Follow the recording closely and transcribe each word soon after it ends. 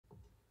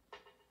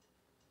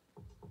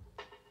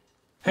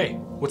Hey,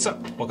 what's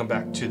up? Welcome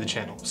back to the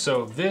channel.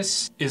 So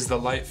this is the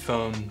Light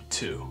Phone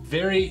 2.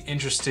 Very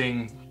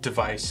interesting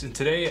device, and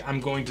today I'm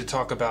going to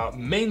talk about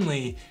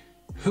mainly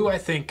who I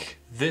think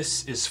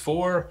this is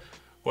for,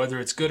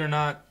 whether it's good or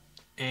not,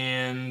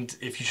 and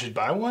if you should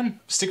buy one.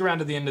 Stick around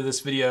to the end of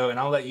this video and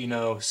I'll let you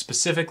know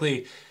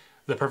specifically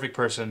the perfect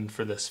person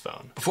for this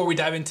phone. Before we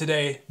dive in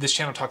today, this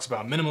channel talks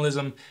about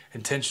minimalism,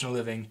 intentional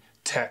living,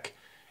 tech,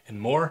 and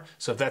more.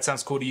 So if that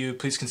sounds cool to you,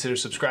 please consider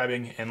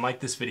subscribing and like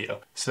this video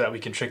so that we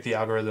can trick the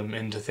algorithm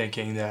into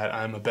thinking that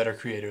I'm a better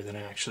creator than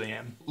I actually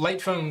am. Light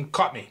Phone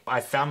caught me.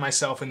 I found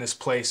myself in this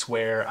place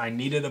where I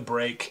needed a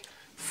break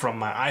from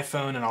my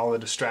iPhone and all the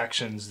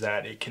distractions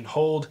that it can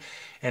hold.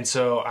 And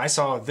so I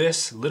saw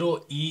this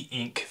little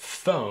e-ink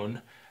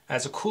phone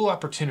as a cool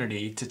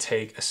opportunity to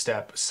take a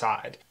step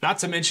aside. Not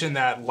to mention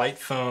that Light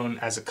Phone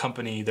as a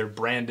company, their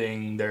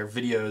branding, their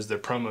videos, their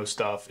promo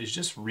stuff is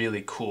just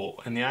really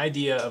cool. And the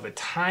idea of a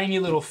tiny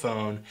little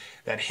phone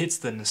that hits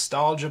the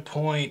nostalgia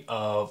point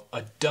of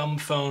a dumb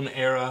phone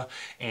era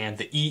and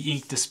the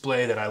e-ink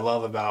display that I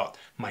love about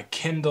my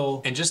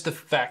Kindle, and just the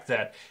fact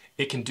that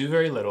it can do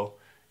very little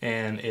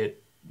and it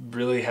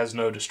really has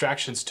no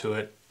distractions to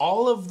it,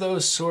 all of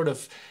those sort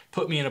of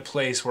put me in a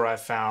place where I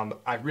found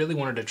I really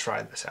wanted to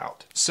try this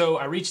out. So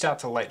I reached out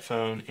to Light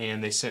Phone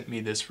and they sent me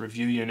this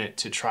review unit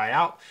to try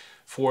out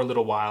for a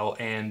little while,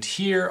 and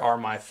here are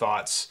my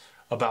thoughts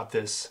about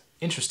this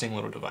interesting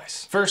little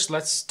device. First,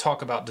 let's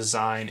talk about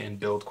design and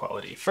build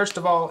quality. First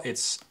of all,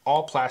 it's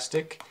all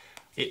plastic.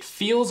 It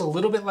feels a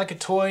little bit like a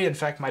toy. In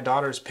fact, my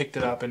daughter's picked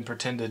it up and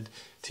pretended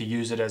to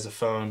use it as a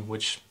phone,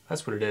 which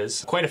that's what it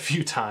is, quite a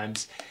few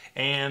times.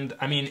 And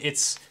I mean,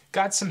 it's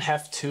got some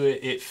heft to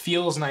it. It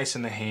feels nice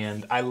in the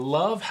hand. I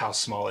love how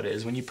small it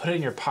is. When you put it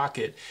in your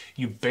pocket,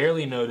 you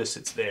barely notice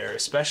it's there,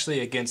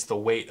 especially against the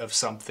weight of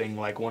something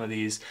like one of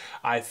these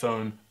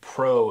iPhone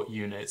Pro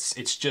units.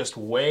 It's just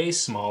way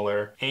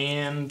smaller,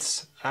 and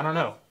I don't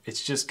know,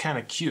 it's just kind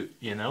of cute,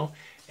 you know?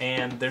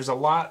 And there's a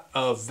lot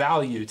of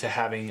value to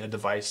having a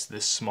device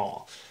this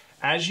small.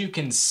 As you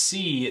can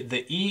see,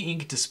 the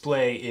e-ink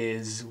display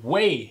is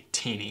way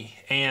teeny,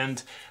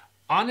 and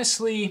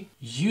honestly,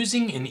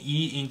 using an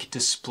e-ink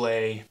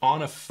display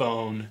on a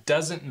phone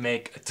doesn't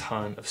make a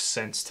ton of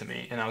sense to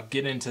me, and I'll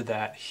get into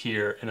that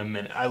here in a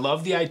minute. I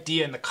love the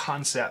idea and the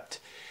concept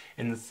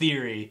and the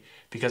theory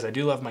because I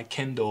do love my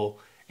Kindle,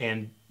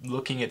 and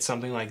looking at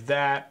something like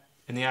that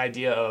and the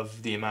idea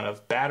of the amount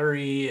of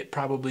battery it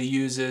probably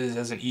uses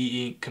as an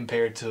e-ink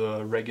compared to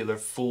a regular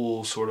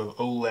full sort of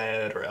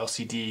OLED or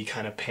LCD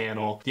kind of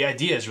panel, the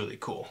idea is really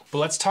cool. But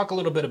let's talk a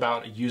little bit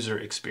about user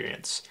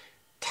experience.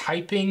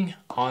 Typing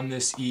on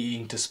this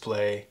e-ink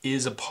display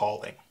is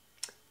appalling.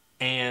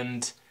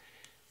 And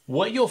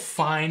what you'll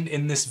find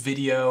in this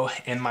video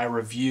and my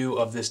review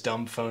of this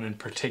dumb phone in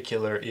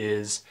particular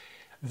is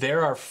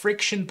there are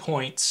friction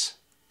points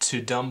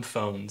to dumb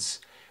phones,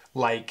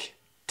 like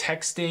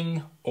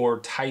texting or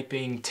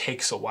typing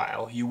takes a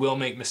while. You will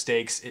make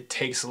mistakes. It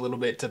takes a little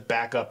bit to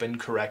back up and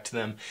correct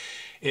them.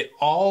 It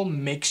all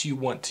makes you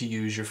want to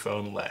use your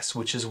phone less,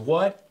 which is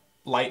what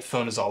Light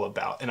Phone is all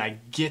about. And I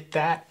get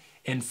that.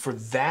 And for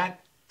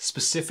that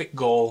specific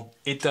goal,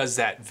 it does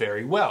that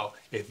very well.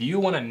 If you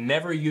want to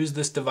never use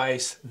this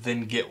device,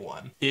 then get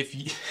one. If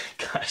you,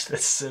 gosh,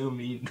 that's so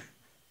mean.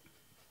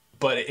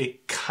 But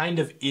it kind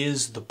of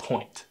is the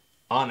point,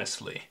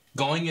 honestly.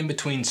 Going in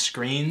between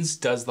screens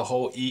does the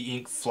whole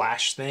e-ink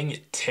flash thing.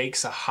 It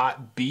takes a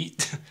hot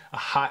beat, a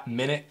hot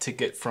minute to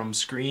get from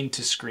screen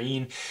to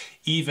screen.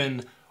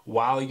 Even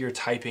while you're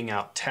typing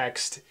out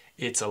text,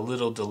 it's a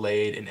little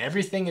delayed, and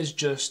everything is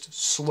just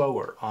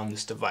slower on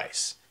this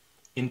device.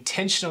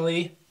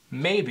 Intentionally,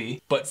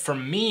 maybe, but for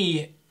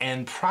me,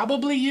 and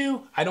probably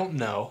you, I don't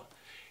know,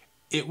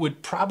 it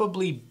would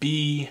probably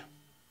be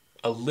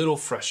a little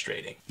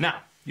frustrating. Now,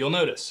 you'll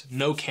notice,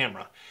 no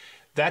camera.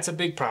 That's a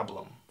big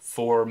problem.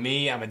 For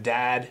me, I'm a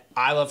dad.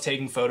 I love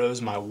taking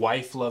photos. My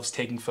wife loves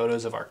taking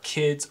photos of our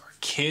kids. Our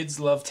kids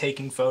love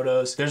taking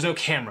photos. There's no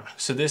camera,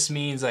 so this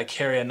means I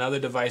carry another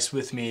device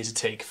with me to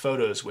take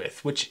photos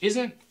with, which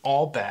isn't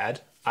all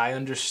bad. I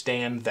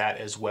understand that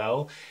as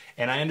well.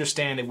 And I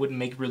understand it wouldn't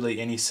make really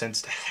any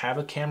sense to have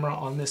a camera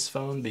on this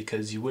phone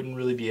because you wouldn't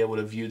really be able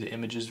to view the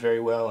images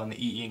very well on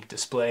the e-ink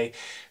display.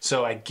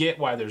 So I get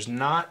why there's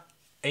not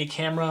a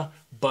camera,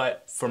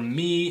 but for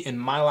me, in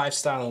my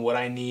lifestyle and what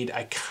I need,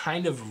 I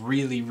kind of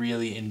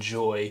really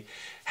enjoy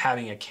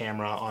having a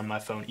camera on my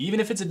phone.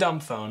 Even if it's a dumb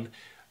phone,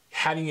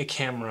 having a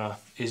camera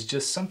is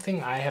just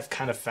something I have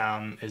kind of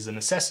found is a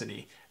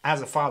necessity. As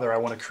a father, I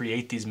want to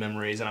create these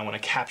memories and I want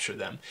to capture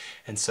them.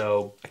 And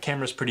so a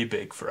camera is pretty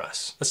big for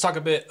us. Let's talk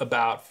a bit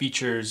about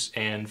features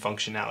and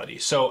functionality.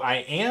 So I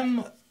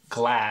am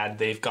glad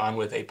they've gone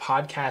with a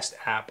podcast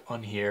app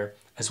on here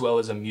as well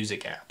as a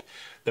music app.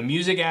 The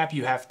music app,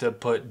 you have to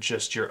put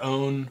just your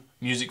own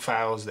music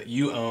files that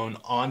you own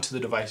onto the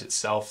device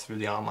itself through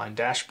the online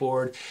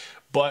dashboard.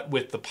 But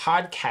with the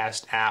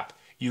podcast app,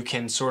 you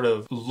can sort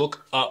of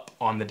look up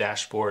on the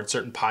dashboard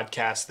certain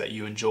podcasts that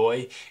you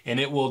enjoy, and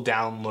it will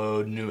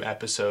download new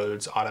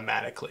episodes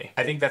automatically.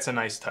 I think that's a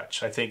nice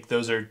touch. I think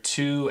those are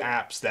two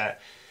apps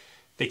that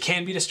they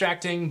can be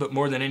distracting, but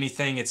more than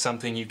anything, it's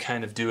something you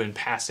kind of do in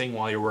passing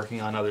while you're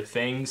working on other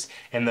things.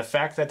 And the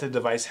fact that the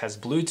device has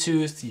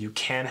Bluetooth, you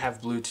can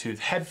have Bluetooth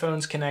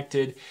headphones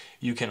connected.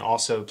 You can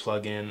also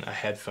plug in a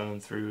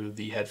headphone through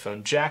the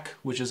headphone jack,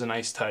 which is a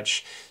nice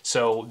touch.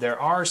 So there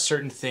are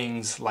certain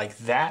things like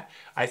that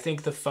I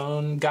think the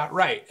phone got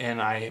right,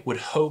 and I would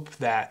hope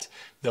that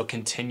they'll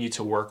continue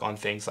to work on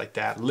things like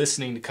that,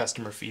 listening to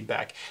customer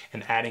feedback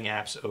and adding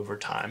apps over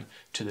time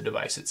to the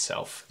device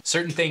itself.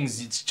 Certain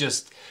things, it's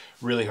just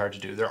really hard to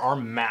do. There are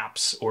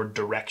maps or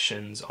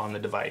directions on the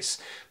device,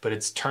 but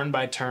it's turn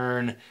by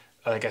turn.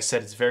 Like I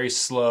said, it's very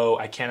slow.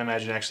 I can't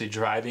imagine actually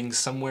driving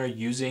somewhere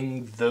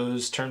using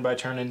those turn by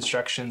turn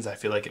instructions. I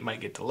feel like it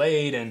might get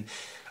delayed, and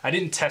I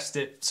didn't test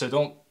it, so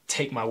don't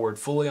take my word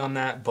fully on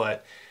that,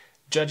 but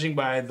judging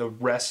by the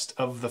rest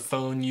of the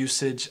phone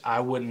usage, I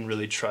wouldn't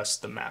really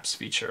trust the maps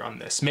feature on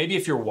this. Maybe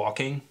if you're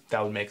walking,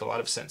 that would make a lot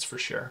of sense for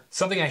sure.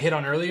 Something I hit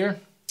on earlier,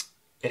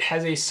 it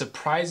has a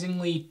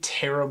surprisingly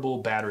terrible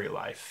battery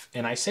life.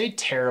 And I say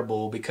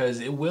terrible because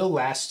it will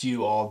last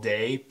you all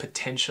day,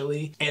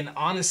 potentially. And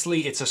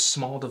honestly, it's a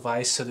small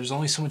device, so there's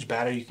only so much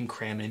battery you can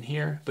cram in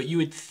here. But you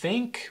would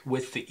think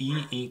with the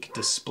e-ink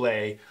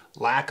display,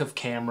 lack of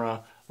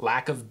camera,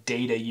 lack of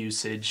data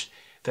usage,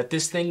 that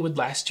this thing would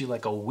last you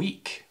like a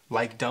week,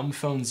 like dumb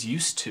phones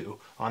used to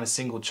on a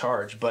single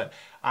charge. But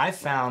I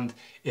found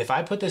if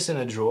I put this in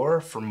a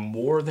drawer for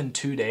more than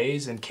 2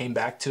 days and came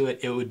back to it,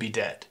 it would be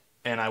dead.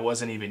 And I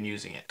wasn't even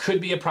using it. Could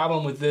be a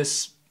problem with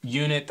this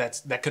unit.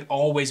 That could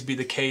always be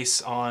the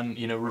case on,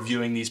 you know,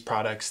 reviewing these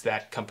products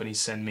that companies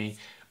send me.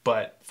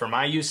 But for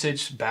my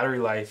usage, battery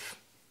life,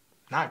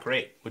 not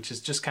great, which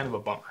is just kind of a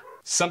bummer.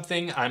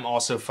 Something I'm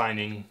also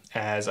finding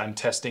as I'm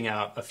testing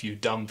out a few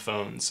dumb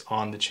phones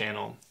on the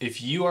channel.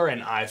 If you are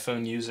an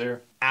iPhone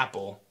user,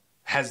 Apple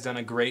has done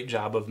a great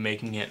job of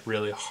making it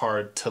really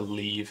hard to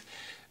leave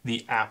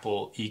the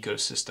Apple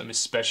ecosystem,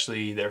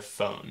 especially their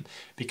phone.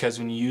 Because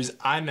when you use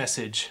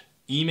iMessage,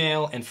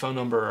 email and phone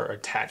number are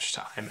attached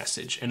to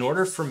iMessage. In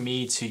order for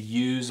me to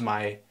use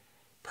my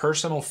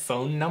personal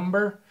phone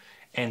number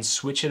and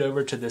switch it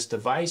over to this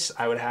device,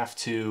 I would have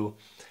to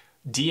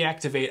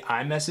deactivate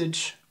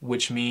iMessage,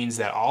 which means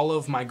that all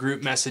of my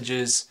group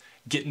messages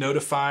get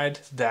notified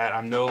that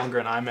I'm no longer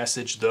in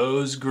iMessage.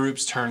 Those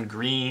groups turn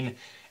green.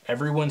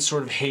 Everyone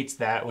sort of hates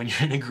that when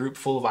you're in a group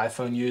full of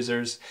iPhone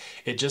users.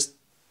 It just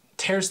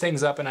tears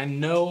things up, and I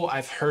know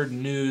I've heard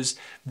news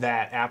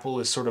that Apple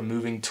is sort of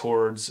moving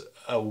towards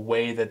a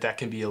way that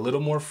can be a little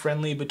more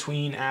friendly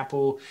between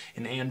Apple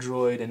and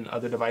Android and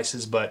other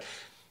devices, but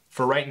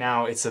for right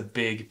now, it's a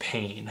big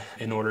pain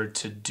in order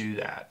to do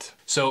that.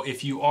 So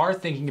if you are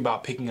thinking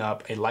about picking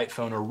up a light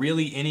phone or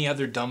really any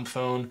other dumb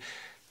phone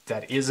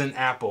that isn't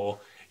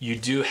Apple, you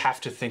do have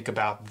to think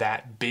about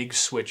that big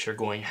switch you're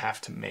going to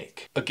have to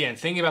make. Again,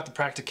 thinking about the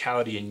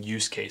practicality and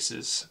use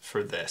cases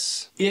for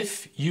this.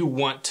 If you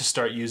want to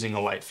start using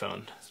a light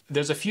phone,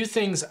 there's a few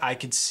things I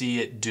could see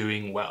it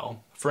doing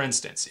well. For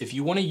instance, if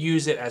you want to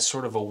use it as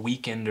sort of a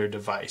weekender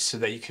device so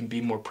that you can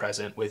be more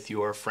present with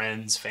your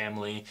friends,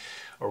 family,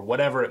 or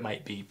whatever it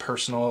might be,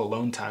 personal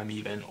alone time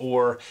even,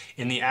 or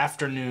in the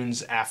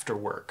afternoons after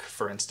work,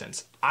 for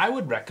instance, I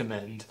would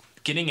recommend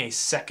getting a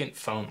second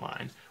phone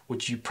line,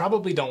 which you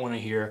probably don't want to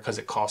hear because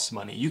it costs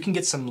money. You can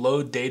get some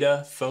low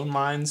data phone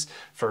lines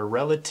for a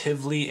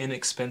relatively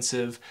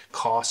inexpensive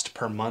cost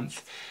per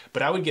month,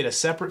 but I would get a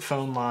separate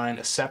phone line,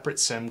 a separate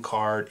SIM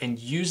card, and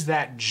use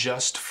that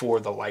just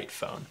for the light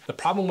phone. The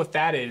problem with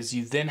that is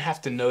you then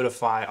have to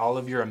notify all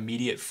of your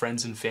immediate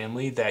friends and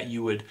family that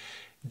you would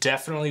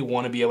definitely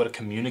want to be able to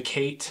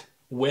communicate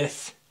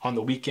with on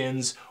the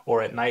weekends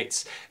or at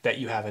nights that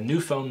you have a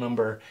new phone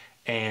number.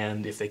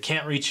 And if they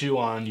can't reach you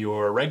on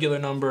your regular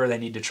number, they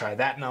need to try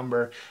that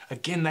number.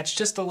 Again, that's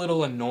just a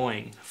little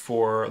annoying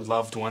for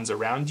loved ones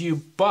around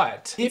you.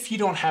 But if you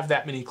don't have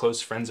that many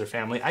close friends or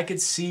family, I could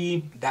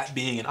see that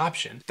being an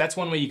option. That's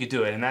one way you could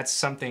do it. And that's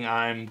something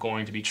I'm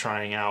going to be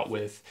trying out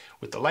with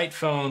the light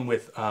phone,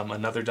 with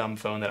another dumb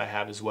phone that I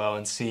have as well,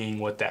 and seeing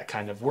what that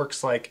kind of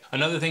works like.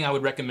 Another thing I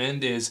would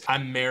recommend is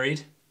I'm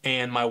married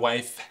and my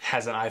wife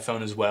has an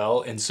iPhone as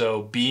well. And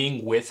so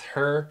being with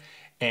her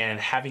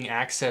and having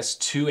access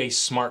to a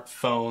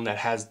smartphone that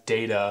has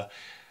data,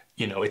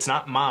 you know, it's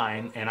not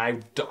mine, and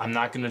I'm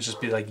not gonna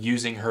just be like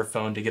using her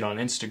phone to get on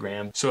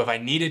Instagram. So if I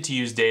needed to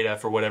use data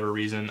for whatever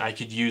reason, I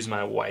could use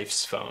my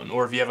wife's phone.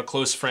 Or if you have a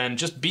close friend,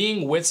 just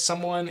being with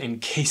someone in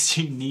case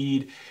you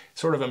need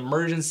sort of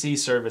emergency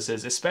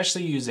services,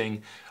 especially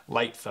using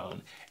light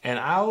phone. And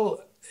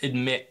I'll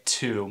admit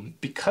too,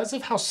 because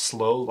of how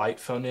slow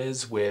light phone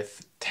is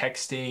with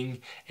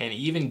texting and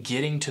even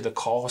getting to the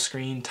call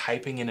screen,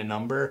 typing in a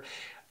number,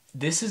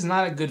 this is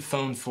not a good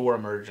phone for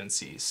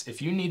emergencies. If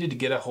you needed to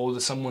get a hold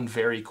of someone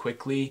very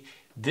quickly,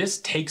 this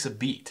takes a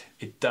beat.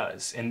 It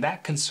does. And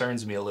that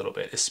concerns me a little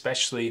bit,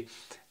 especially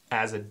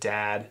as a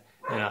dad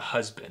and a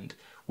husband,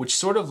 which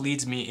sort of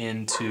leads me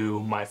into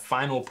my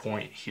final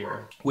point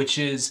here, which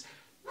is,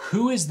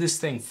 who is this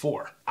thing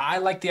for? I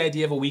like the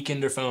idea of a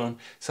weekender phone,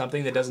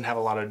 something that doesn't have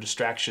a lot of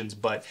distractions,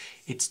 but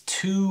it's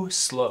too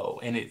slow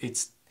and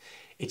it's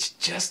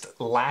just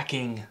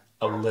lacking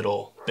a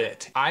little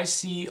bit. I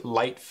see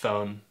light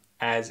phone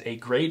as a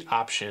great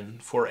option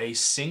for a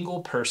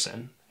single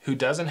person who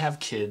doesn't have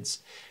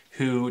kids,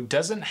 who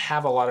doesn't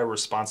have a lot of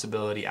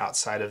responsibility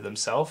outside of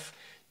themselves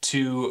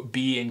to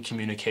be in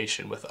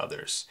communication with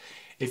others.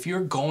 If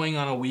you're going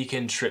on a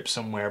weekend trip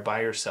somewhere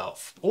by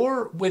yourself,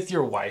 or with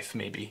your wife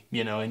maybe,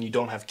 you know, and you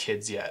don't have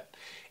kids yet,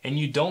 and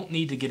you don't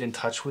need to get in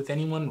touch with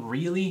anyone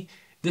really,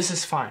 this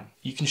is fine.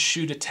 You can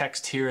shoot a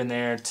text here and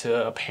there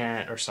to a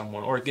parent or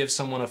someone, or give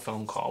someone a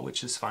phone call,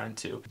 which is fine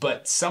too.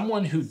 But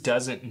someone who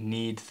doesn't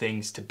need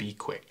things to be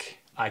quick,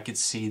 I could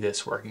see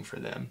this working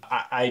for them.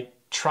 I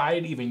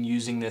tried even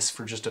using this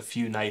for just a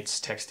few nights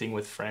texting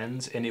with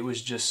friends, and it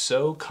was just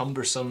so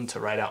cumbersome to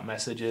write out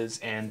messages.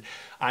 And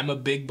I'm a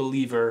big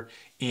believer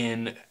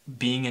in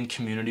being in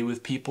community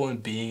with people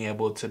and being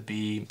able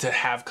to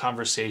have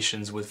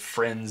conversations with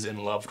friends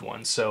and loved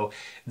ones. So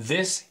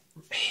this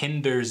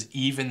hinders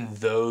even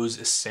those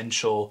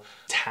essential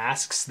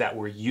tasks that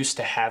we're used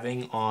to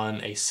having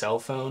on a cell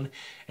phone.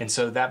 And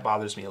so that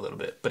bothers me a little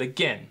bit. But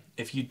again,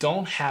 if you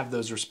don't have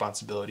those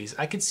responsibilities,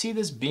 I could see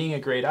this being a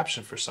great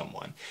option for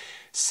someone.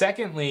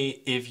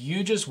 Secondly, if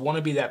you just want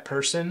to be that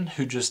person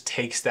who just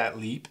takes that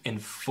leap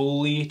and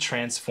fully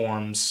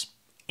transforms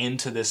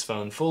into this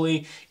phone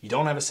fully, you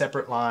don't have a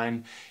separate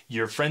line,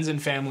 your friends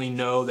and family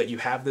know that you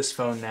have this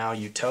phone now,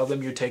 you tell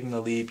them you're taking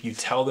the leap, you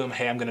tell them,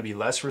 hey, I'm going to be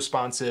less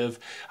responsive,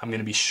 I'm going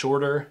to be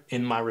shorter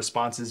in my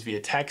responses via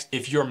text.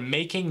 If you're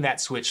making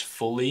that switch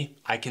fully,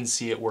 I can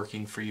see it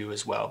working for you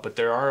as well. But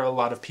there are a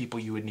lot of people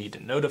you would need to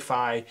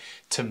notify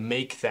to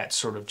make that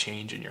sort of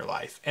change in your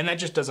life. And that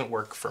just doesn't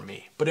work for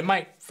me, but it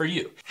might for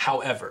you.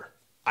 However,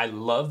 I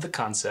love the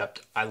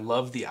concept, I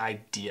love the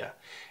idea,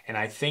 and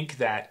I think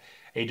that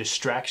a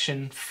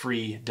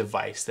distraction-free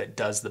device that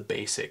does the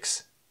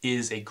basics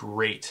is a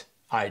great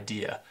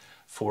idea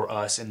for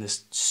us in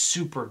this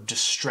super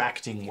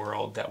distracting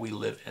world that we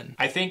live in.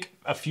 I think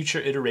a future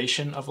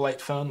iteration of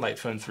Light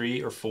Phone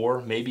 3 or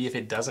 4, maybe if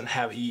it doesn't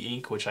have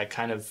e-ink, which I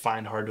kind of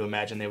find hard to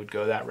imagine they would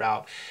go that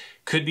route,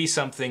 could be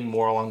something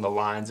more along the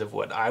lines of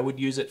what I would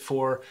use it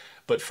for.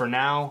 But for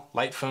now,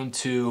 Light Phone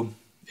 2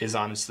 is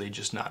honestly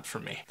just not for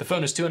me. The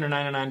phone is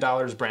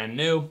 $299 brand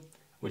new,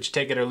 which,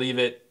 take it or leave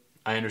it,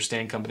 I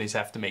understand companies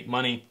have to make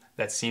money.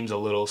 That seems a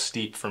little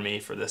steep for me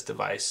for this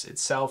device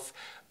itself,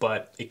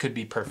 but it could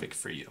be perfect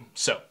for you.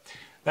 So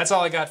that's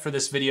all I got for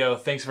this video.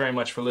 Thanks very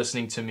much for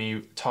listening to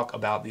me talk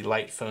about the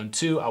Light Phone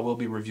 2. I will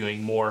be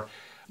reviewing more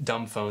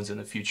dumb phones in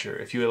the future.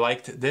 If you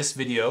liked this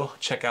video,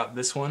 check out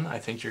this one. I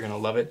think you're gonna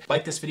love it.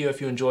 Like this video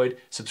if you enjoyed,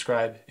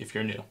 subscribe if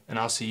you're new, and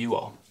I'll see you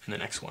all in the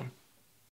next one.